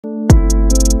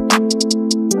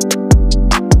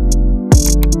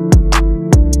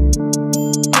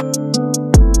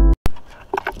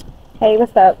Hey,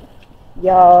 what's up,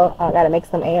 y'all? I gotta make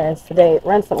some errands today.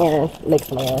 Run some errands, make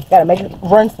some errands.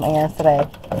 Run some errands today.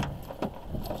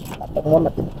 About to warm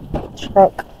up the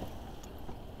truck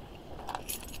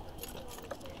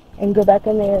and go back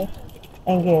in there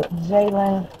and get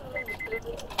Jalen.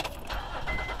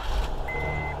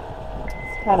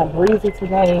 It's kind of breezy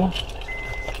today.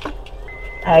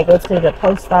 I go to the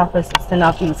post office to send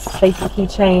off these safety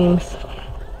keychains,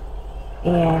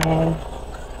 and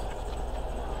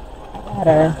I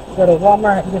gotta go to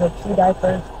Walmart and get a few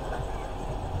diapers.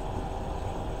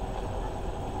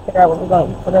 Figure out what we're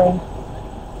gonna eat today.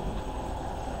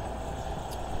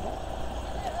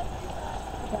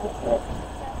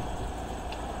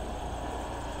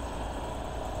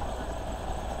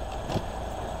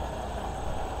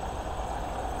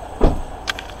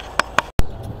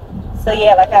 So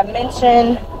yeah, like I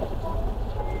mentioned,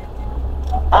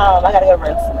 I gotta go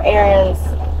run some errands.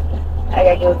 I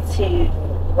gotta go to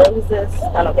Roses.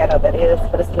 I don't know if y'all know what that is,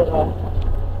 but it's a little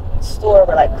store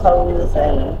where like clothes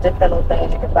and different little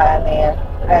things you can buy in there.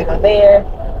 I gotta go there,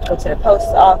 go to the post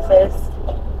office,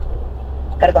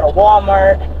 gotta go to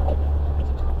Walmart.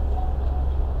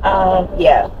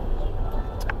 Yeah,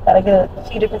 gotta get a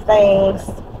few different things.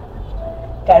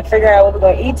 Gotta figure out what we're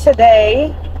gonna eat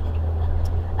today.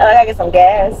 I gotta get some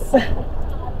gas.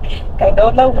 Can't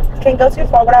go too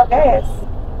far without gas.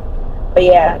 But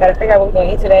yeah, I gotta figure out what we're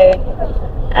gonna eat today.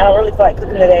 I don't really feel like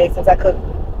cooking today since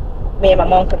me and my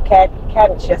mom cooked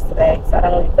cabbage yesterday, so I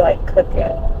don't really feel like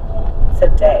cooking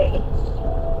today.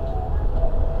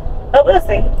 But we'll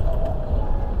see.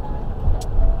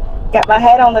 Got my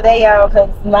hat on today, y'all, because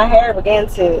my hair began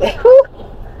to,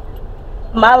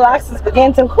 my locks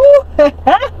began to,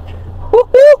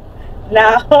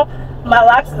 now my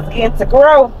locks is beginning to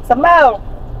grow some more.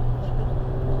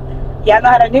 Y'all know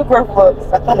how the new growth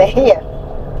looks up on the hair.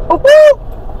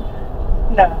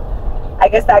 No, I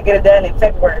guess I'll get it done in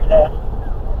February though.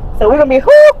 So we're gonna be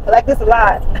like this a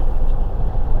lot.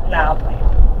 No, I'm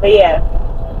playing. But yeah.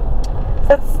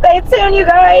 So stay tuned, you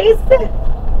guys,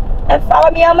 and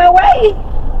follow me on my way.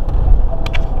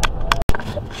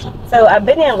 So I've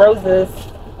been in Roses,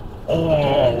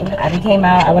 and I just came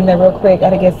out. I went there real quick. I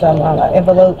had to get some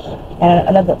envelope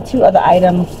and two other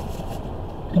items.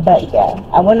 But yeah,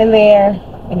 I went in there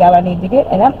and got what I needed to get,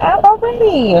 and I'm out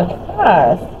already.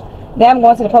 Gosh. Now I'm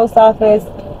going to the post office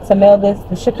to mail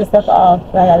to ship this stuff off.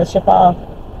 I gotta ship off,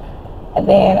 and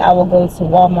then I will go to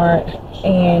Walmart,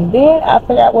 and then I'll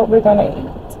figure out what we're gonna eat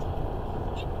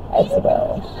as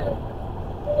well.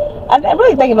 I'm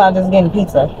really thinking about just getting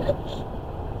pizza.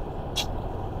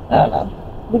 I don't know.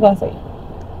 We're gonna see.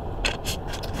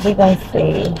 We're gonna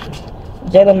see.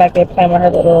 Jayla back there playing with her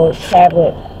little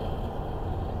tablet.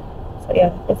 So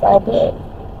yeah, it's all good.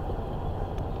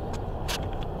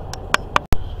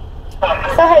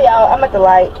 So hey y'all, I'm at the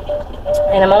light,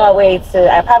 and I'm on my way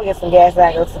to, I probably get some gas and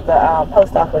I go to the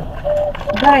post office.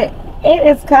 But it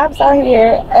is cops out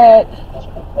here at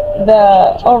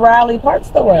the O'Reilly Park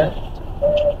store.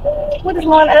 What is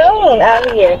going on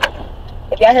out here?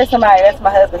 If y'all hear somebody, that's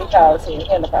my husband. He calls too. He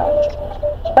in the phone.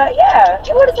 But yeah,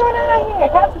 what is going on out here?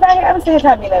 Cops is out here. I'm sitting here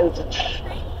trying to be nosy.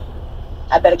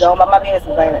 I better go on my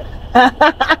business, ain't it?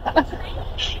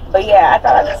 But yeah, I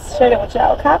thought I'd just share it with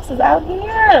y'all. Cops is out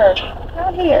here.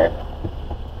 Out here.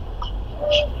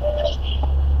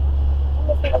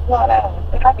 Let me see what's going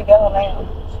on. They might be going now.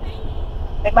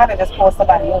 They might have just pulled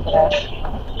somebody over there.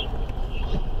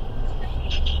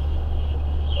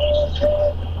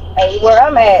 Hey, where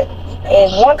I'm at,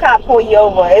 if one cop pull you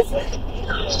over, it's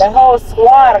the whole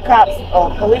squad of cops or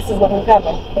police is gonna be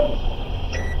coming.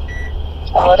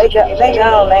 Oh, they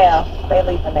gone now. They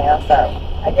leaving now, so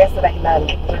I guess it ain't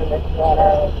nothing going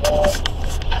on.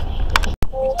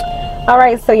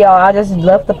 Alright, so y'all, I just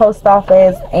left the post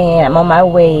office and I'm on my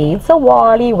way to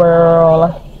Wally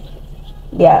World.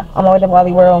 Yeah, I'm on my way to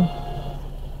Wally World.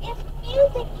 It's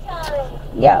music time.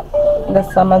 Yeah, the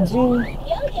summer June.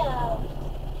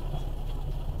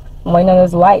 I'm waiting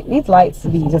on these lights to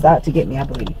be just out to get me, I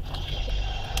believe.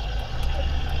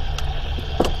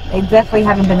 They definitely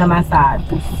haven't been on my side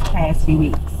this past few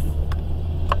weeks.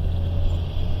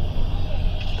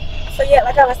 So yeah,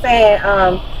 like I was saying,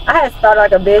 I had started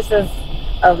like a business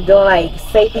of doing like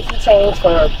safety keychains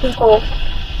for people,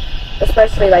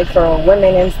 especially like for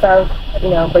women and stuff, you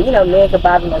know. But you know, men could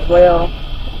buy them as well.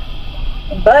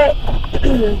 But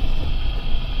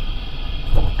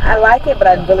I like it, but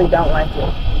I really don't like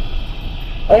it.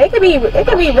 And it could be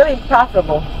really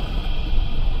profitable.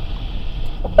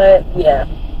 But yeah,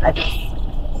 I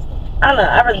don't know.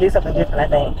 I'd rather do something different, I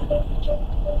think.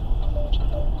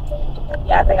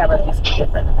 Yeah, I think I'd rather do something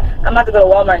different. I'm about to go to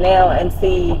Walmart now and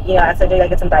see, I said I gotta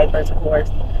get some diapers, of course.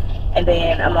 And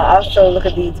then I'm gonna also look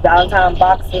at these Valentine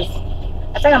boxes.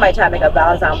 I think I might try to make a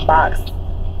Valentine box,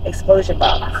 explosion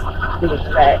box, to be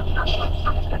exact.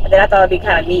 And then I thought it'd be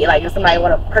kind of neat, like if somebody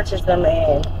want to purchase them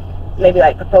and maybe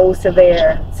like propose to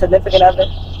their significant other.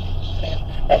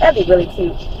 That'd be really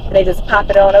cute. And they just pop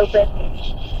it on open.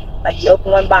 Like you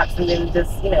open one box and then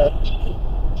just,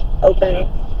 open it.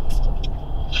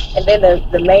 And then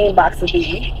the main box would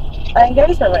be an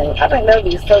engagement ring. I think that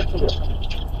would be so cute.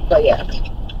 But yeah,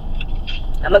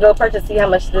 I'm gonna go purchase, see how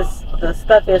much the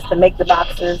stuff is to make the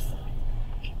boxes.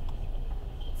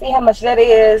 See how much that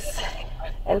is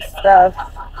and stuff.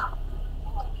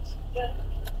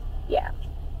 Yeah.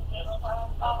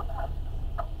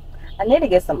 I need to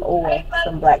get some oil,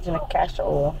 some black castor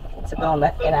oil to go in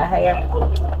our hair.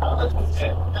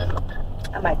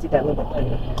 I might do that a little bit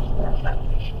later.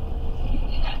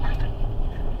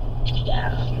 Yeah.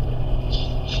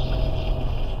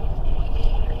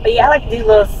 But yeah, I like to do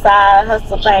little side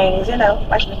hustle things,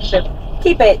 like to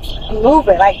keep it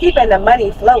moving, like keeping the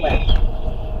money flowing.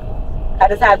 I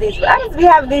just be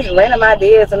having these random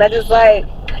ideas, and I just like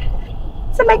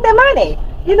to make that money,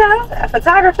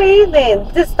 photography,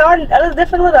 then just starting other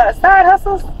different little side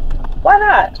hustles. Why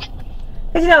not?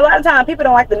 Because a lot of times people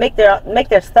don't like to make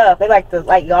their stuff. They like to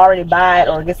already buy it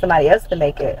or get somebody else to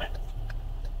make it.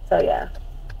 So yeah,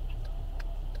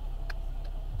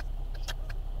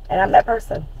 and I'm that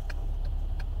person.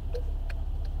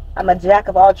 I'm a jack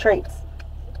of all trades,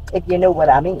 if you know what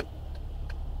I mean.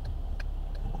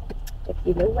 If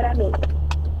you know what I mean.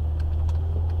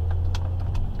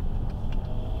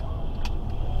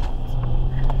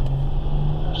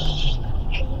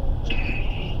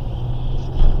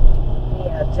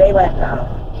 Yeah, Jalen,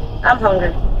 I'm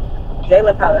hungry.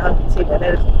 Jalen probably hungry too, but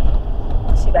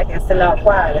she back there sitting all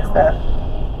quiet and stuff.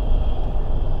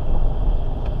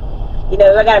 I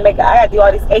gotta do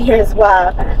all these errands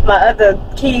while my other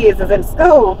kids is in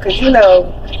school, cause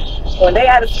when they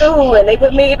out of school and they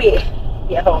with me, it be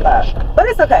a whole lot. But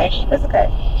it's okay. It's okay.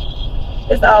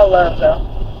 It's all love though.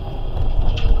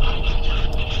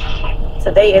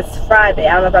 Today is Friday.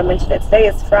 I don't know if I mentioned it. Today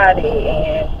is Friday,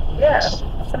 and yeah,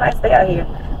 it's a nice day out here.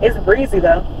 It's breezy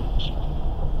though.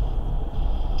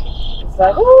 It's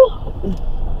like woo.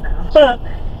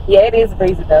 Yeah, it is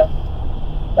breezy though.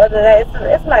 Other than that,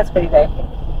 it's a nice pretty day.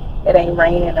 It ain't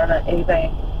raining or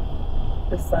anything.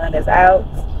 The sun is out.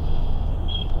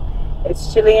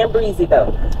 It's chilly and breezy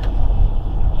though.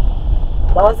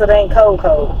 As long as it ain't cold.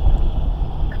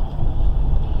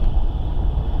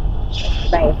 That's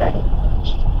the main thing.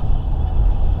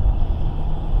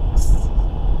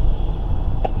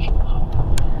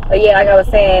 But yeah, like I was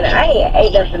saying, I ain't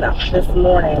ate nothing this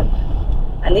morning.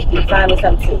 I need to find me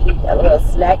something to eat. A little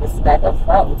snack or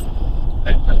something.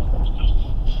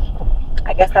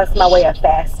 I guess that's my way of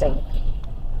fasting.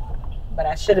 But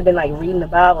I should have been like reading the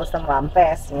Bible or something while I'm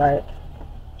fasting, right?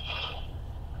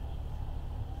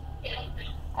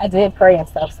 I did pray and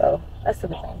stuff, so that's a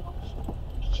good thing.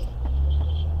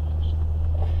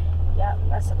 Yeah,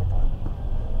 that's a good thing.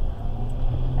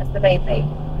 That's the main thing.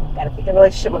 Gotta keep the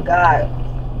relationship with God.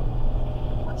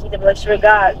 Keep the relationship with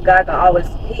God.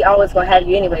 He always gonna have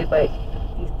you anyway, but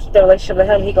you keep the relationship with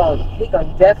him, he gonna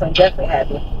definitely have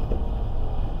you.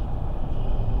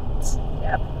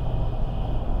 Yeah.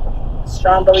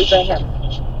 Strong believer in him.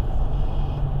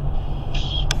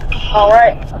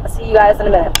 Alright, I'll see you guys in a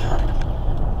minute.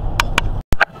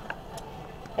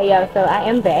 Hey y'all, so I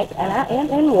am back and I am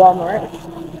in Walmart.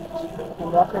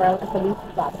 I'm walking around with some of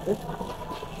these boxes.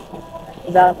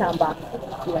 Valentine boxes.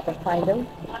 See if I can find them.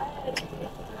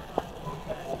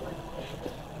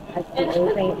 I see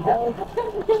anything else.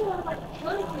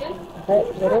 But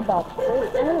little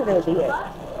boxes. Where are they at?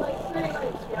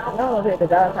 I don't know if it's the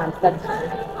Valentine section.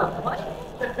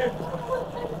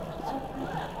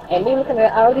 And me looking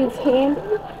at all these candy,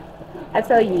 I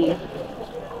tell you,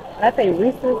 when I say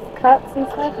Reese's cups and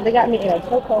stuff, they got me in a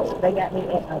chokehold. They got me in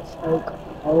a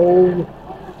chokehold.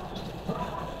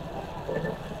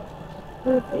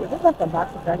 Let's see. There's like some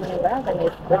boxes right here, but I don't think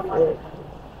it's good.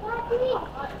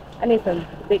 I need some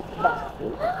big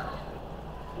boxes.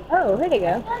 Oh, here they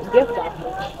go. Gift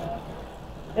boxes.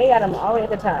 They got them all the way at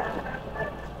the top.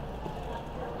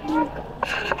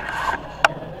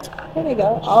 Here they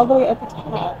go, all the way at the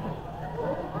top.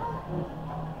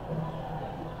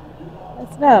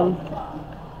 That's them.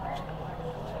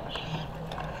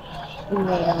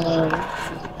 No.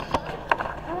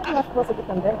 How am I supposed to get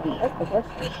them dirty? That's the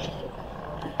question.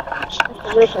 That's the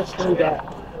real question we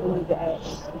need to ask.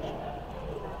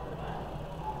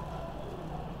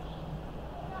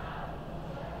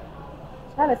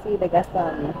 Trying to see if they got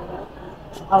some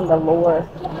on the lower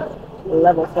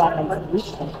level so I can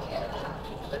reach them.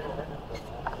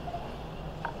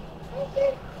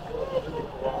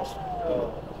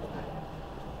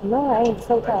 No, I ain't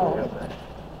so tall.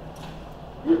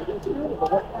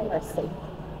 Let's see.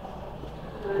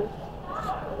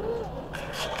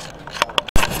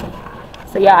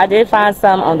 So yeah, I did find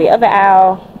some on the other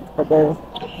aisle for the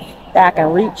that I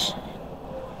can reach.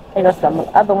 There go some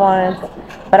other ones,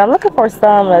 but I'm looking for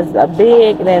some that's a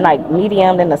big, then like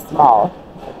medium, then a small.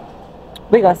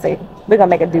 We're gonna see. We're gonna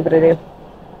make a do what it is.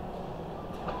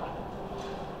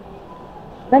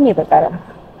 Let me look at them.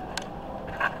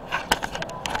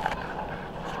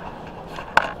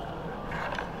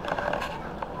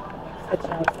 Switch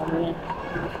out some in.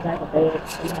 Like a bed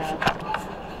somehow.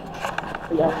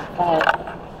 So y'all can follow.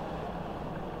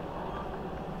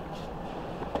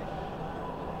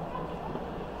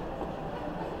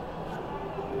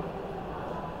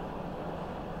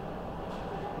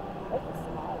 That's a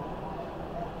small one.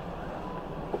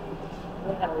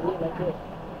 We gotta leave like this.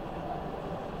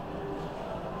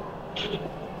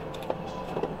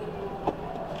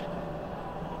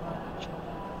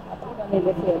 I think I need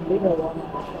to see a bigger one.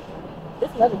 This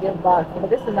is another gift box, but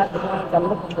this is not the ones I'm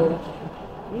looking for.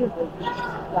 These are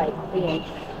like thin.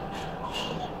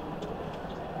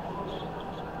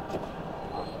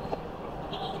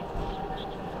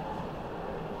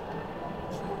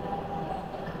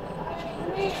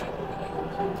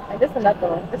 And this is another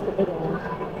one. This is the bigger one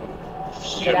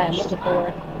that I am looking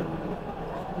for.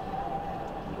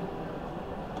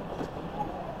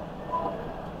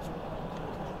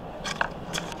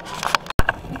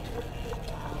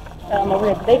 Over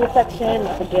here at the baby section,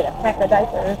 I could get a pack of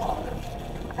diapers. I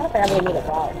don't think I really need a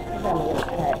box. I think I'm gonna get a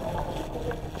pack.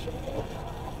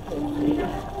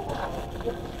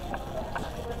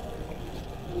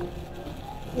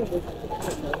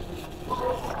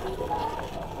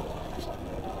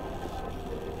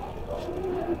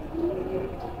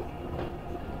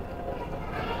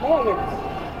 Maybe I get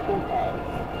two packs.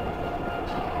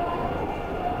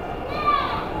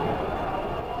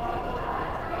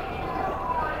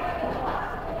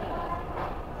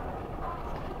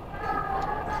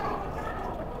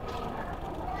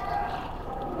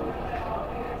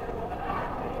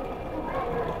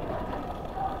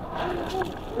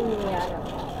 Yeah, I know.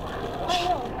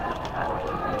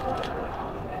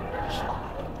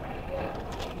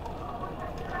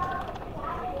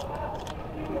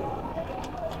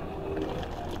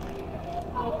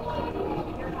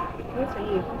 Here's for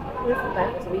you. Here's the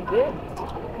diapers. We good?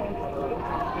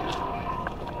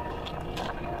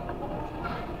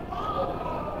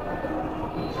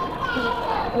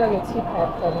 I'm gonna get two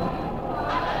packs of them.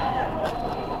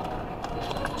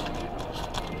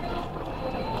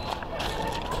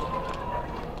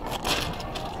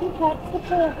 Two packs of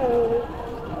Pampers.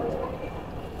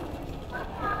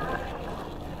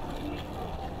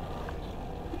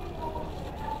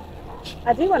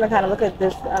 I do want to kind of look at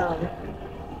this,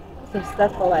 some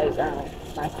stuff for like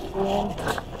my skin.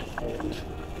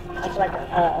 I feel like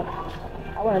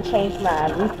I want to change my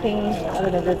routine other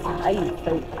than just I use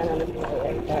soap. I know this is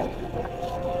bad, but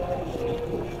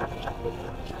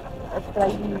that's what I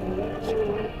use.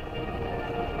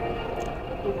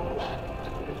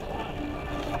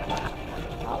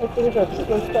 All the things are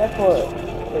chicken stuff for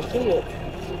kids.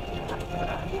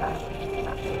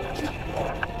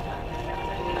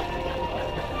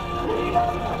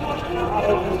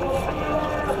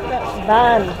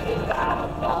 Vine all the time,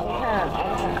 all the time.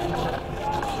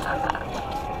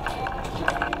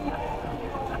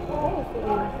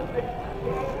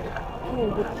 I need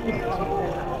to get cheap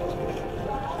something.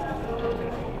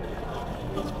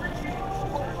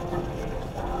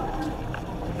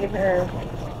 Give her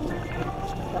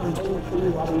some food to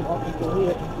eat while we walking through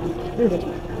here.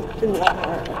 To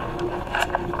Walmart.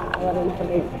 A lot of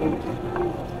information.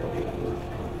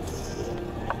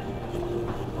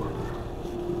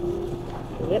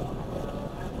 Yep.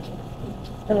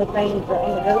 And the things, the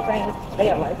on the go things, they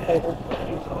are lifesavers.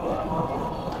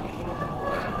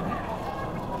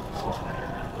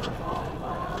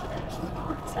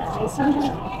 Sorry,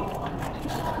 something.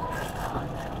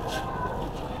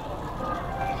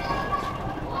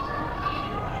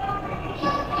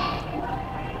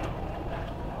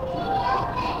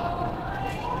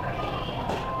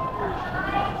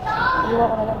 You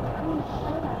want one of them?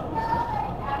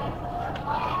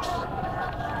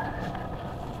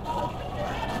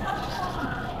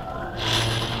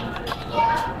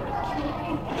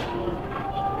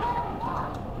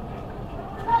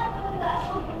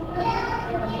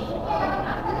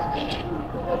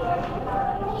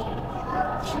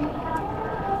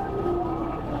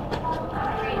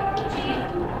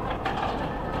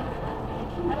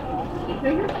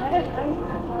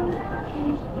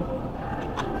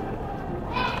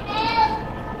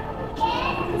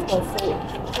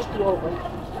 gonna take you over.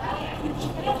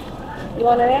 You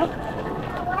want it now?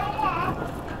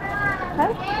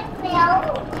 Huh?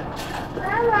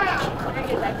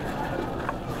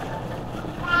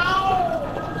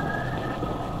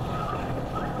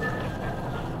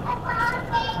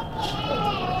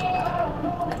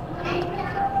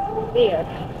 There.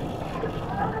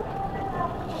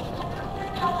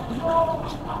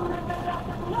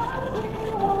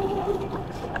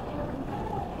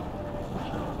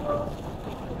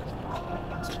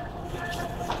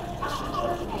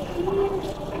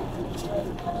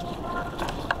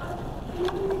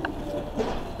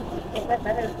 Is that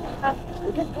better? Huh?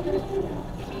 Is this better?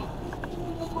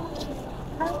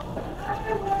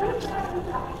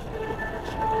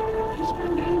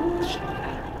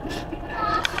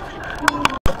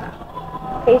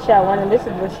 Keisha one, and this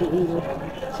is what she eating.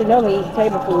 She normally eats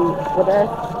table food with us,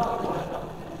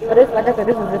 but it's like I said,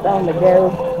 this is just on the go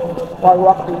while we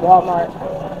walk through Walmart.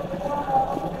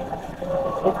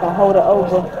 It's gonna hold her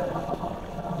over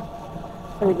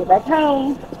till we get back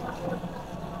home.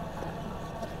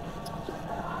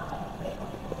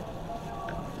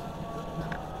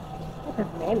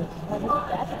 Man, it's so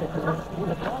fast. I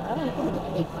don't know.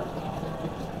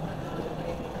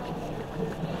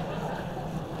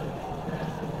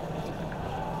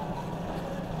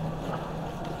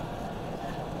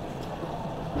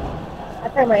 I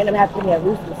think I might end up having to be a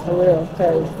ruthless for real,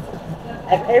 because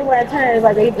like everywhere I turn, it's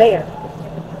like they there.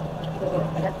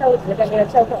 Like I told you, they're gonna be in a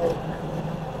chokehold.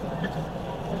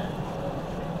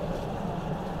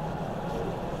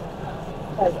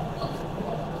 Like,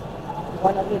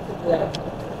 one of you to the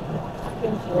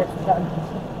skin done.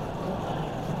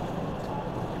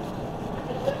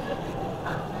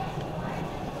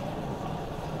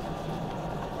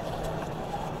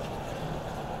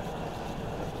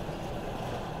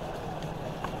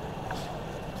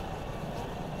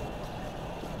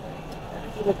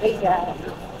 He's a big guy.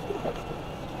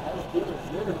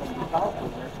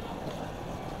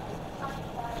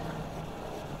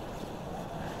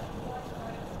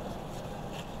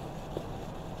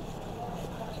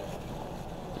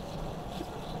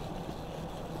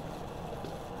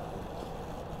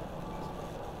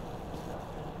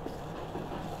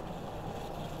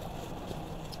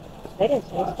 They didn't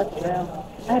change stuff around.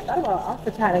 I thought about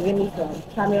also trying to give me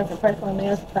try me on some personal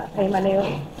nails, stop paying my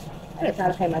nails. I didn't try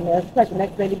to pay my nails. It's like the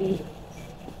next day to be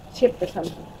chipped or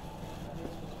something.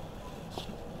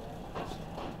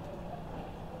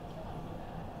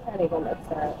 How they going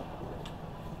upside?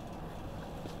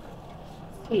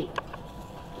 Sweet.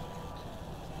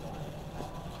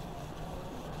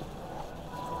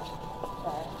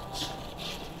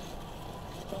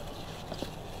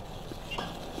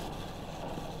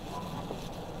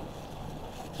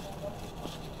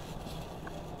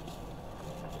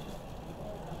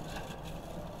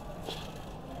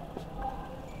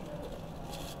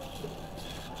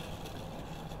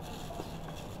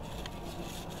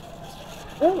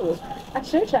 Ooh, I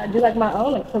should try to do like my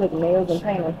own acrylic nails and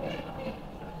paint them.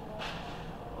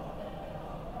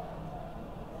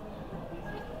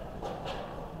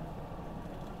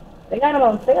 They got them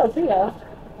on sale too, though.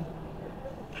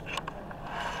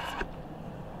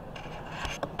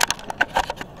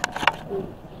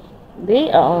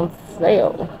 They are on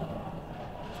sale.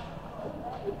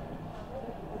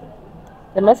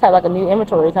 They must have like a new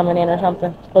inventory coming in or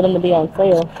something for them to be on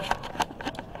sale.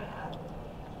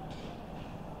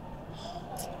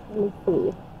 Let me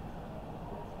see.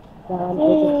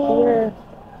 Over here.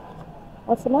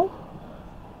 What's the name?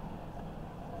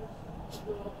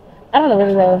 I don't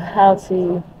really know how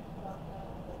to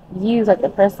use like the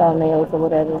press on nails or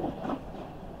whatever.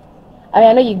 I mean,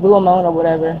 I know you glue them on or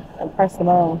whatever and press them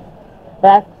on, but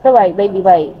I feel like they be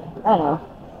like, I don't know,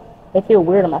 they feel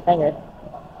weird on my finger.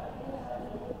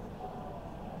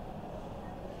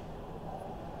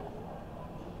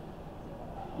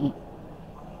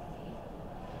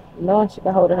 No one should be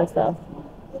holding herself.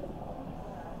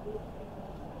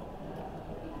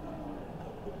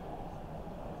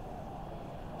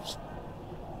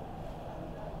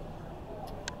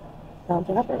 Don't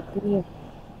drop it. Give me.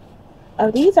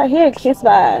 Oh, these are here. Kiss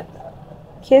by.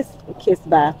 Kiss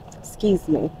by. Excuse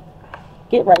me.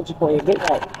 Get right, Jacoya. Get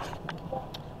right.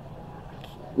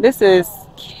 This is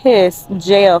Kiss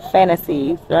Jail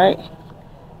Fantasies, right?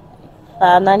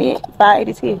 $5.98,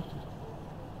 $5.82.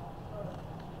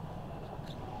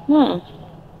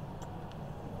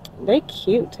 They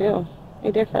cute too.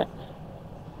 They different.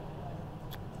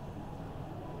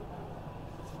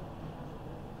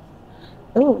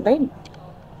 Ooh, they.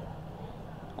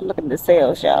 Look at the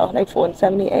sales, y'all. They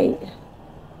 $4.78.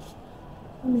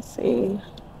 Let me see.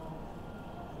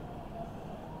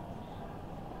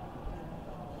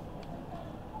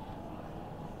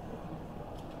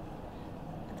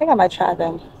 think I might try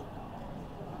them.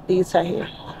 These right here.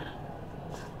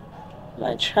 I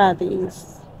might try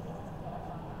these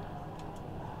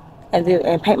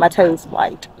and paint my toes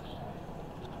white.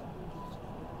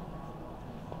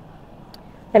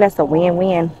 And that's a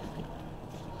win-win.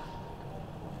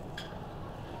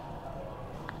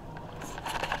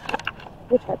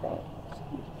 Which I think.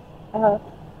 Uh-huh.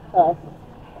 Uh,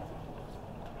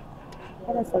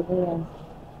 and that's a win.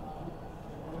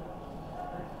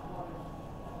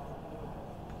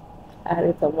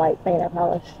 It's a white paint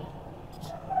polish.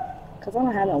 Because I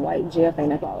don't have no white gel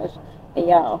paint polish. And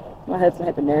y'all, my husband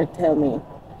had the nerve to tell me,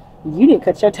 you didn't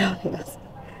cut your toenails.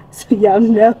 So y'all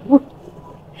know.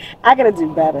 I gotta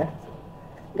do better.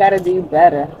 Gotta do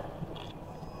better.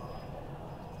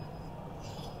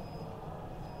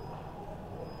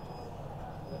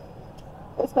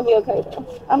 It's gonna be okay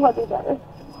though. I'm gonna do better.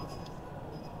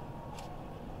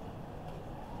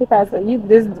 He probably said, you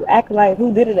just act like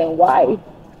who did it and why.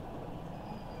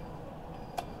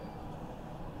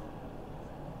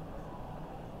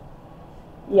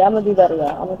 Yeah, I'm gonna do better, y'all.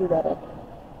 I'm gonna do better.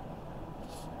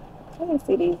 Let me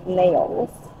see these nails.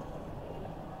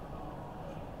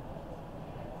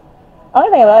 Only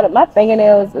thing about it, my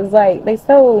fingernails is like they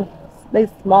small.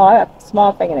 I have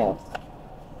small fingernails.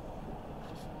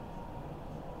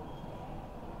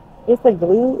 It's the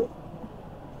glue.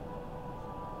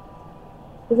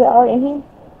 Is it already in here?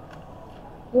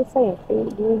 What's saying?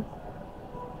 Glue.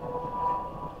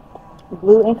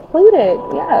 Glue included.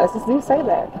 Yes, it do say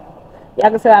that. Y'all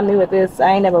can tell I'm new at this.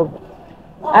 I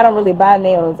don't really buy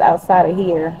nails outside of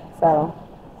here. So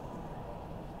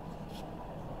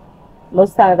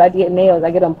most times I get nails,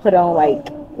 I get them put on like, at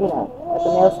the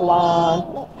nail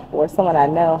salon or someone I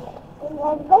know.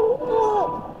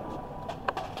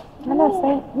 I'm not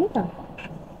saying, yeah.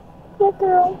 Let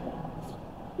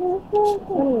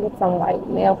me get some white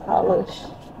nail polish,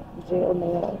 gel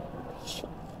nail.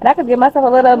 And I could give myself a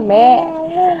little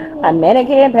manicure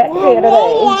and pedicure today.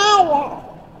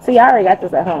 See, I already got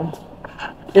this at home.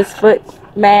 This foot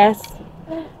mask.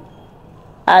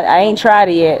 I ain't tried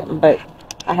it yet, but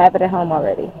I have it at home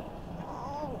already.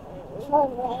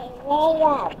 What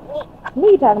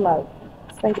are you talking about?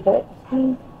 Stink butt.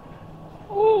 Now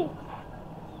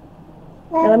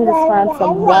let me just find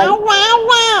some white.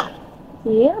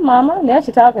 Yeah, mama. Now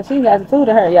she's talking. She got some food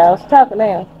to her, y'all. She's talking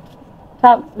now.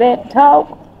 Talk that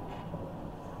talk.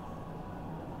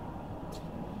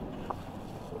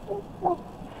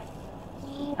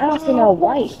 I don't see no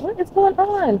white. What is going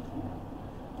on?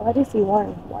 Oh, I do see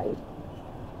one white.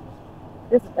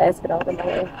 This basket over my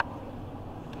way.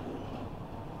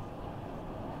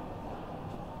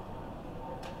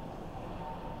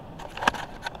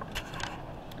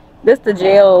 This the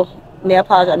gel nail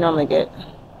polish I normally get.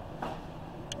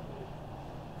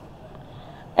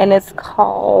 And it's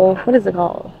called, what is it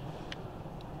called?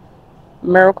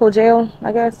 Miracle Gel,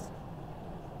 I guess.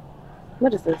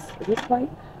 What is this? Is this white?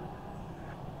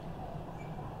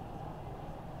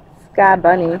 Sky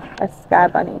Bunny. That's Sky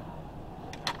Bunny.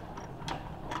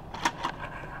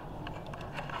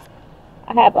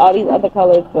 I have all these other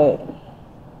colors, but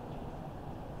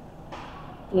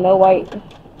no white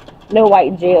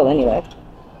gel anyway.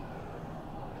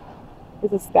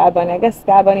 This is Sky Bunny. I guess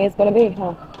Sky Bunny is gonna be,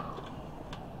 huh?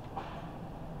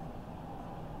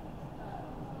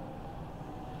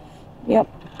 Yep,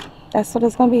 that's what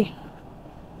it's gonna be.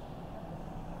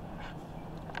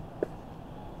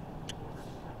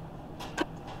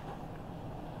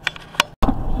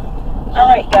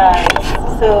 Alright guys,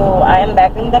 so I am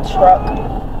back in the truck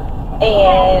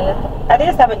and I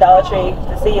did stop at Dollar Tree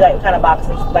to see like what kind of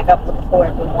boxes, like I was looking for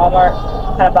from Walmart,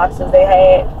 what kind of boxes they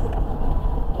had.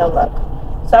 No luck.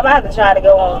 So I'm gonna have to try to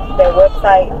go on their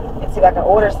website and see if I can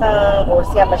order some or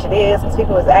see how much it is, because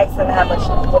people was asking how much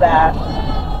would I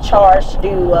charge to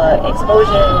do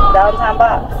explosion Valentine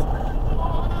box.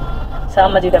 So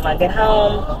I'm gonna do that when I get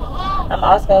home. I'm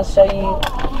also gonna show you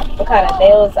what kind of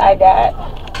nails I got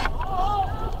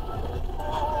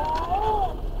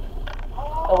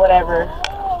or whatever.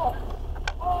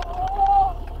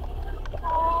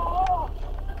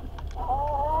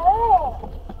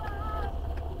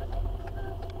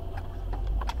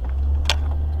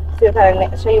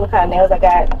 Show you what kind of nails I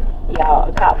got. Y'all,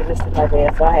 the cop was just sitting right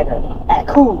there, so I had to act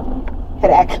cool.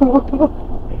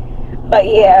 But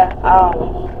yeah,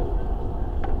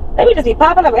 they would just be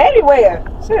popping up everywhere.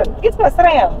 Shit, get to sit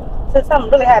down till something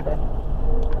really happened.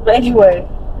 But anyway,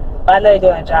 I know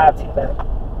they're doing a job too,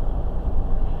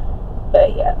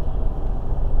 but yeah,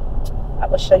 I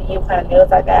will show you what kind of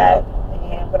nails I got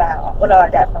and what all I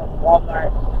got from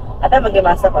Walmart. I think I'm gonna give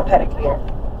myself a pedicure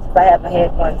since I haven't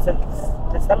had one since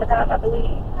the summertime, I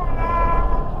believe.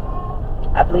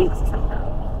 I believe it's something.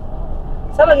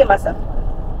 So I'm gonna get myself.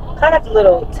 Kind of got the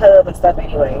little tub and stuff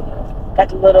anyway. Got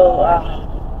the little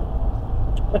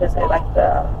what is it, like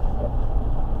the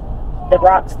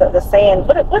rocks, the sand.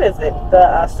 What is it?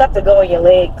 The stuff to go in your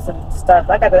legs and stuff.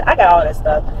 I got all that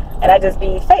stuff, and I just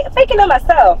be faking it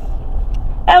myself.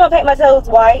 And I'm gonna paint my toes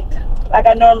white like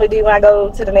I normally do when I go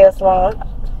to the nail salon.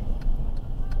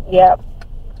 Yep,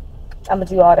 I'm gonna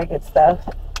do all that good stuff.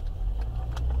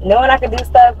 Knowing I can do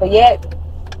stuff, but yet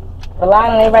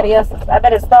relying on everybody else. I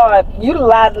better start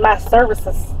utilizing my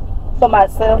services for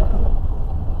myself.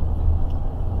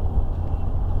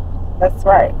 That's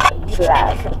right,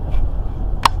 utilize.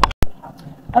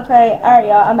 Okay, all right,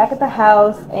 y'all. I'm back at the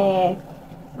house, and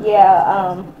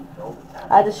yeah,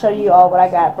 I just show you all what I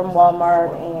got from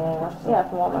Walmart, and yeah,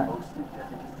 from Walmart.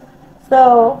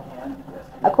 So,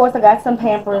 of course, I got some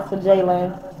Pampers for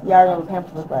Jalen. Y'all remember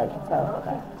Pampers look like? So,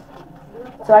 okay.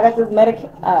 So I got this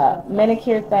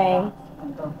manicure thing.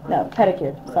 No,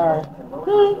 pedicure. Sorry.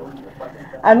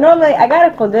 I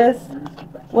got it for this.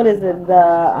 What is it?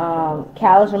 The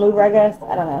callus remover, I guess.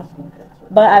 I don't know.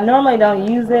 But I normally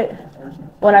don't use it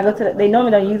when I go to they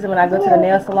normally don't use it when I go to the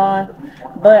nail salon.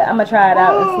 But I'm gonna try it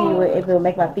out and see if it'll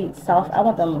make my feet soft. I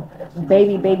want them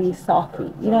baby soft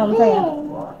feet. You know what I'm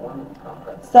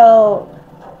saying? So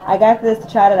I got this to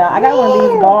try it out. I got one of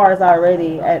these bars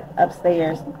already at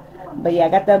upstairs. But yeah, I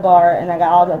got that bar and I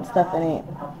got all the stuff in it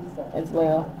as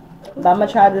well. But I'm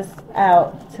gonna try this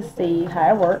out to see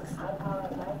how it works.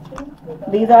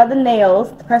 These are the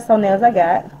nails, the press-on nails I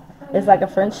got. It's like a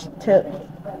French tip.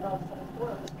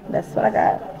 That's what I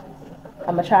got.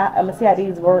 I'm gonna see how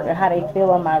these work and how they feel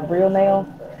on my real nail.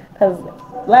 Cause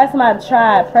last time I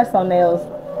tried press-on nails,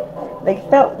 they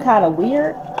felt kind of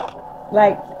weird.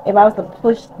 Like if I was to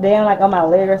push down like on my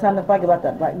leg or something, I feel like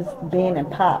about to like just bend and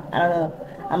pop. I don't know.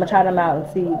 I'm gonna try them out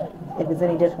and see if there's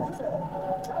any difference.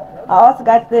 I also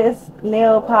got this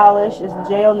nail polish. It's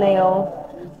gel nail.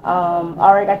 I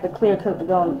already got the clear coat that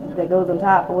goes on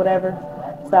top or whatever.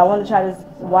 So I want to try this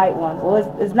white one. Well,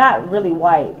 it's not really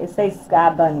white. It says Sky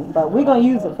Bunny, but we're gonna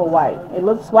use it for white. It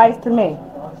looks white to me,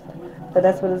 so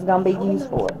that's what it's gonna be used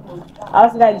for. I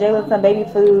also got Jalen some baby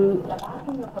food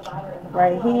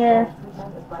right here,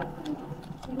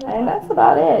 and that's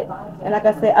about it. And like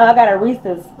I said, I got a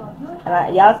Reese's,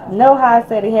 and y'all know how I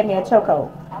said it had me a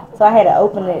chokehold, so I had to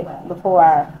open it before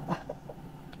I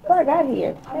got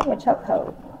here. I had me a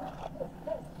chokehold.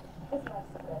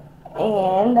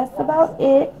 And that's about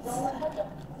it.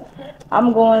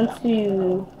 I'm going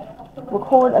to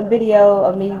record a video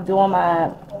of me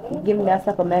giving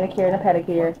myself a manicure and a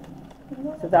pedicure.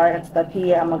 Since I already got stuff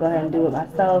here, I'm going to go ahead and do it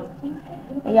myself.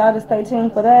 And y'all just stay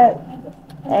tuned for that.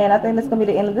 And I think that's going to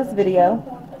be the end of this video.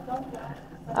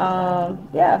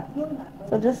 Yeah.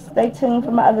 So just stay tuned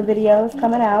for my other videos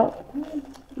coming out.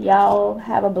 Y'all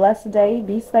have a blessed day.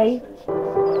 Be safe.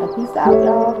 And peace out,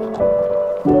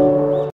 y'all.